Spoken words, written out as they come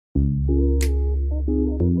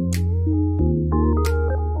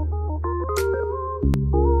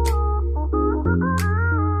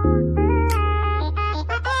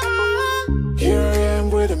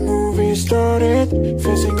started,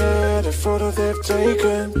 facing at a photo they've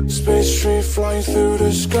taken. Space tree flying through the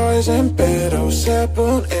skies and battles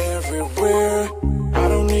happen everywhere. I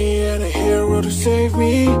don't need any hero to save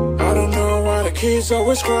me. I don't know why the kid's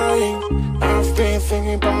always crying. I've been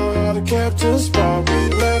thinking about how the captain's spot we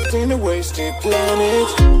left in a wasted planet.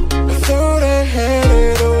 I thought I had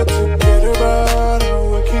it all together, but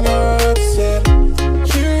I'm waking up sad.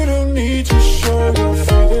 You don't need to show your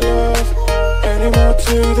fairy love anymore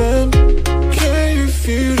to them. Can you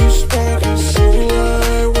feel the spark and see the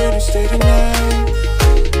light when you stay the night?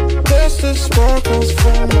 That's the sparkles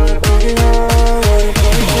from my beating heart. It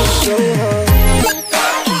breaks so hard.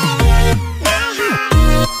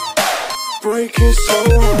 Break it so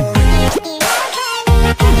hard.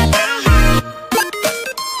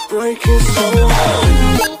 Break it so hard.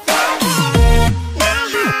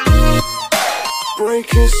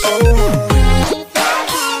 Break it so hard.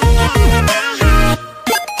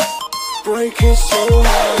 Break it so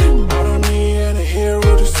hard. I don't need any hero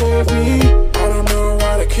to save me. I don't know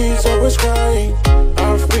why the kid's always crying.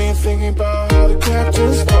 I've been thinking about how the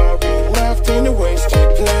captain's spot we left in a wasted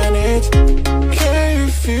planet. Can you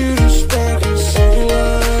feel the spark and see the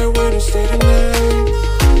light when you stay the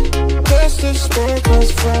night? That's the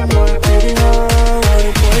sparkles from my beating heart.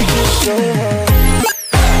 It breaks it so hard.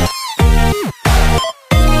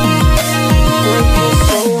 Break it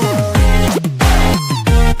so hard.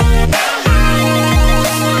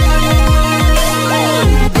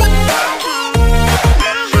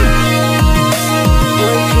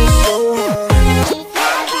 Break it so hard.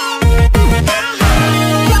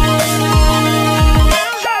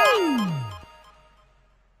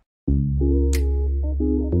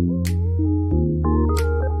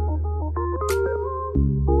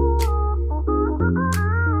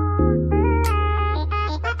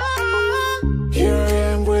 Here I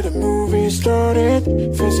am where the movie started,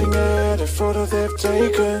 facing at a photo they've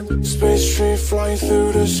taken. Space tree flying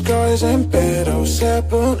through the skies and battles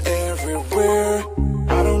happen everywhere.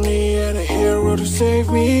 I don't need any hero to save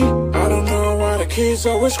me. I don't know why the kid's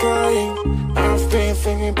always crying. I've been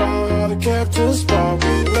thinking about how the captain's spot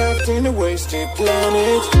we left in a wasted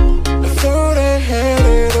planet. I thought I had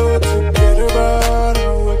it all together, but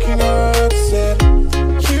I'm waking up sad.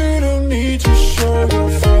 You don't need to show your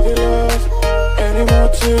fairy love anymore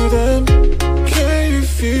to them. Can you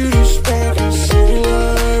feel the spark and see the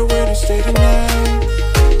light when you stay the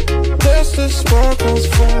night? That's the sparkles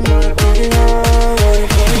from my beating heart. It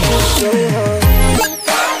breaks it so hard.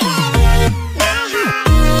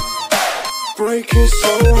 Break it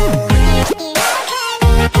so hard.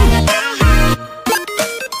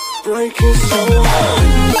 Break it so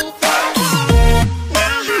hard.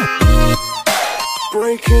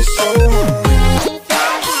 Break it so hard.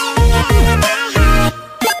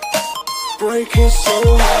 Break it so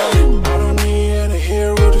hard. I don't need any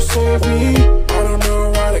hero to save me. I don't know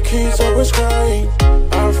why the kid's always crying.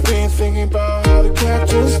 I've been thinking about how the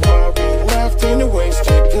captain's spot we left in a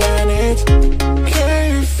wasted planet.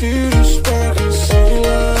 Can you feel the spark and see the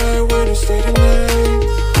light when you stay the night?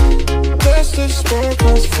 That's the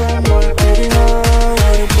sparkles from my beating heart.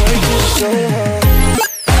 It breaks it so hard.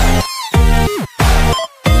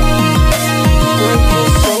 Break it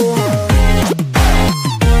so hard.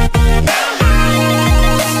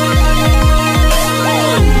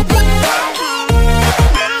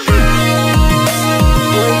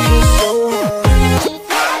 Break it so hard.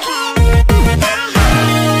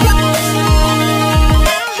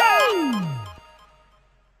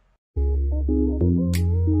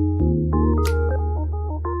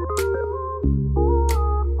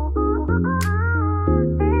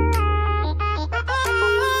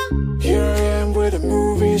 Here I am where the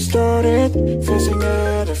movie started, facing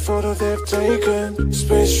at a photo they've taken.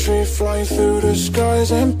 Space tree flying through the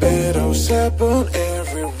skies and battles happen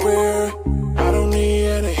everywhere. I don't need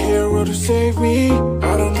any hero to save me.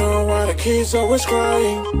 I don't know why the kid's always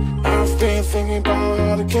crying. I've been thinking about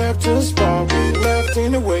how the captain's spot we left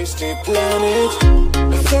in a wasted planet.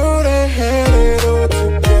 I thought I had it all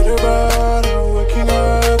together, but I'm waking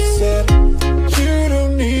up sad. You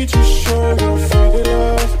don't need to show your fairy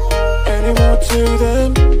love anymore to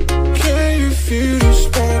them. Can you feel the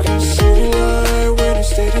spark and see the light when you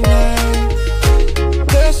stay the night?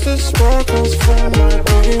 That's the sparkles from my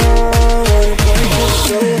beating heart. It breaks it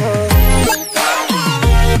so hard.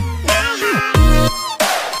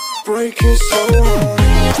 Break it so hard.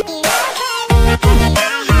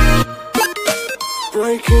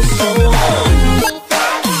 Break it so hard.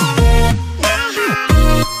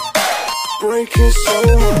 Break it so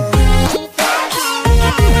hard.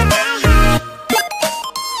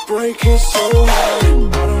 Break it so hard.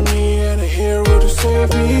 I don't need any hero to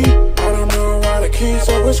save me. I don't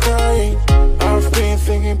crying. I've been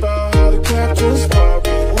thinking about how the captain's bar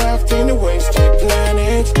been left in a wasted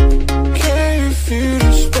planet. Can you feel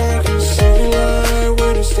the spark in city light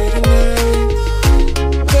when it's day to night?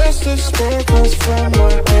 That's the sparkles from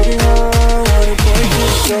my beating heart. Wanna break me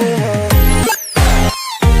so hard.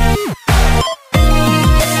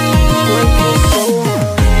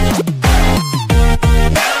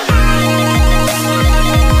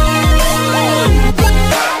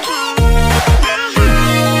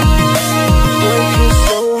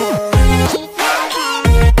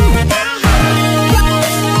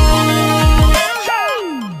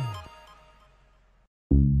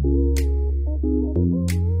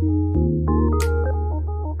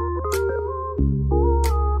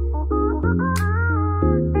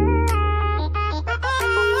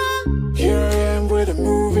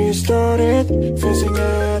 Facing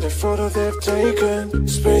at a photo they've taken.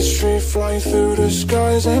 Space trip flying through the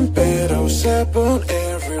skies, and battles happen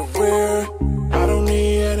everywhere. I don't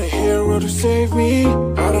need any hero to save me.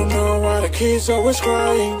 I don't know why the kids always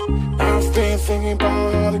crying. I've been thinking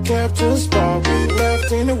about how the captain's bar we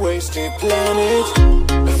left in a wasted planet.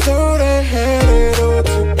 I thought I had it all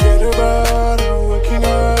together, but I'm waking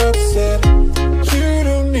up sad. You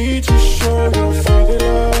don't need to show your fairy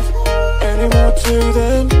love anymore to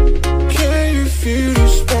them. Feel the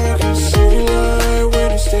spark in city light when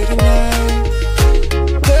it's day to night.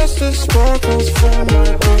 That's the sparkles from my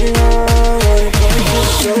beating heart. Wanna break it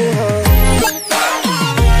so hard.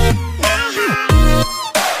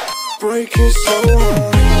 Break it so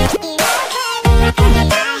hard.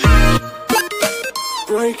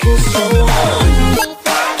 Break it so hard.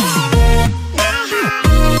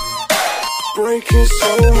 Break it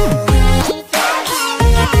so hard.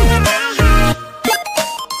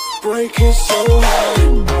 Break it so hard.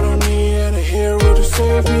 I don't need any hero to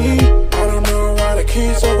save me. I don't know why the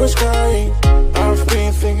kids always crying. I've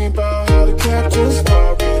been thinking about how the captain's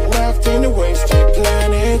bar been left in a wasted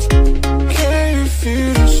planet. Can you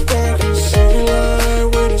feel the spark in city light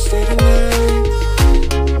when it's day to night?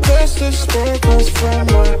 That's the sparkles from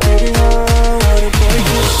my beating heart. Wanna break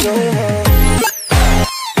it so hard.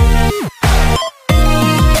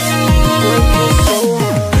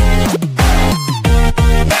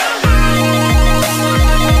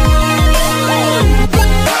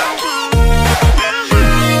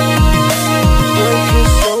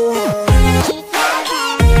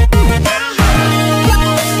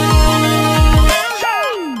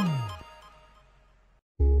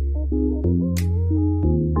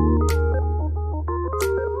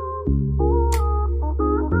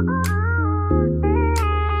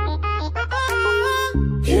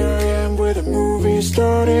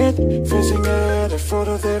 Facing at a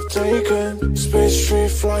photo they've taken. Space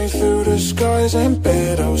trip flying through the skies, and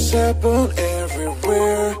battles happen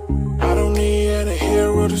everywhere. I don't need any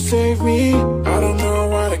hero to save me. I don't know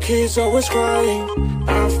why the kids always crying.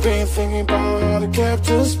 I've been thinking about how the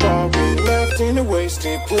captain's bar we left in a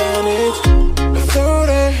wasted planet. I thought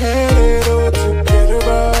I had it all together,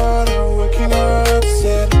 but I'm waking up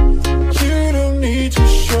sad. You don't need to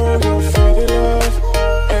show your fairy love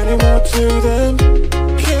anymore to them.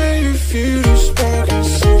 Feel the spark in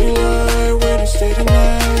city light when it's day to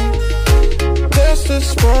night. That's the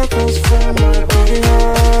sparkles from my beating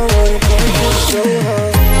heart. Wanna break it so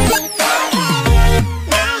hard.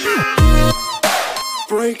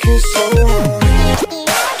 Break it so hard.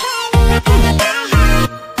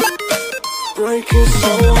 Break it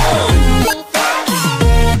so hard.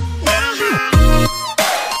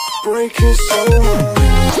 Break it so hard.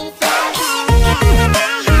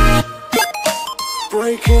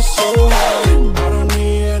 Break it so hard. I don't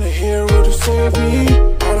need any hero to save me.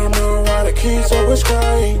 I don't know why the kids always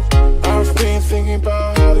crying. I've been thinking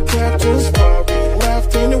about how the captain's bar been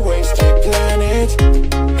left in a wasted planet.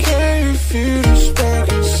 Can you feel the spark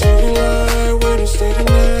in city light when it's day to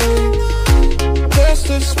night? That's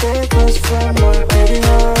the sparkles from my beating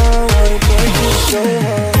heart. Wanna break it so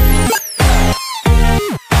hard.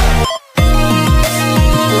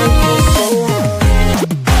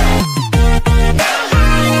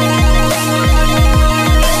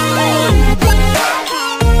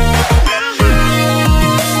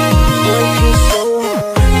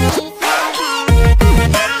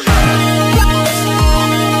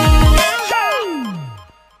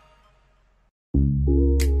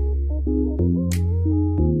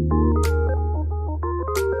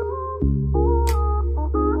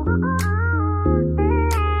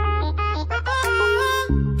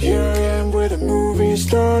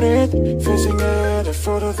 Facing at a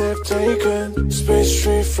photo they've taken. Space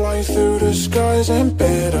trip flying through the skies, and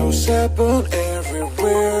battles happen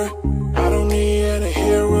everywhere. I don't need any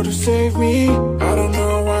hero to save me. I don't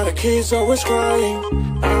know why the kids always crying.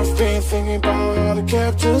 I've been thinking about all the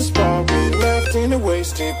captains, but we left in a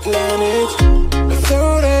wasted planet. I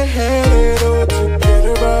thought I had it all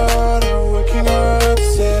together, but I'm waking up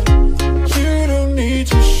sad. You don't need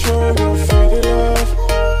to show your faded love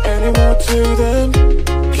anymore to them.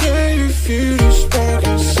 Can you feel the spark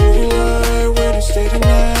in city light when you stay the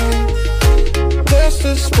night? That's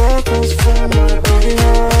the sparkles from my beating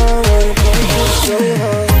heart, where the break is so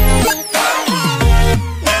hard.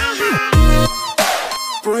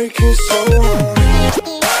 Break it so hard.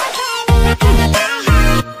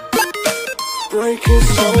 Break it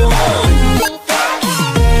so hard.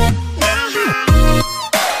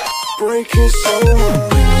 Break it so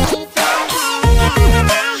hard.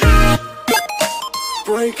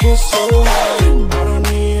 Break it so hard. I don't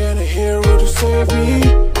need any hero to save me.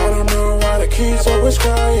 I don't know why the kids always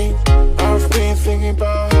crying. I've been thinking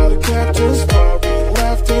about how the captains probably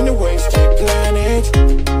left in a wasted planet.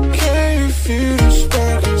 Can you feel the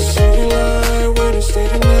spark in city light when you stay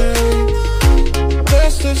the night?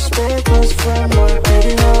 That's the sparkles from my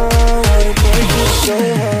beating heart, where the break is so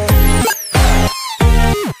hard.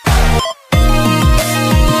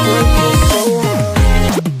 Break it so hard.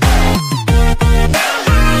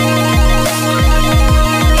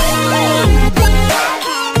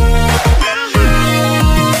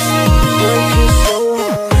 Break it so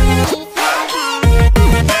hard.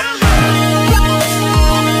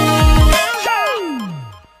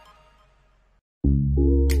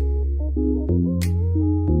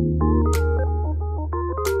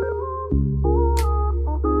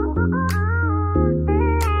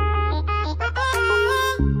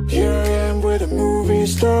 Here I am where the movie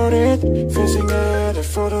started, facing at a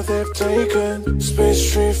photo they've taken.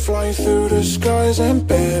 Space tree flying through the skies and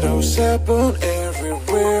battles happen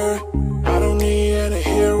everywhere. I don't need any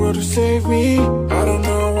hero to save me. I don't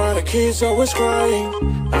know why the kids always crying.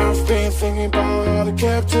 I've been thinking about all the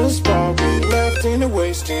captains, but we left in a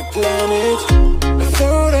wasted planet. I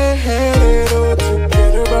thought I had it all together.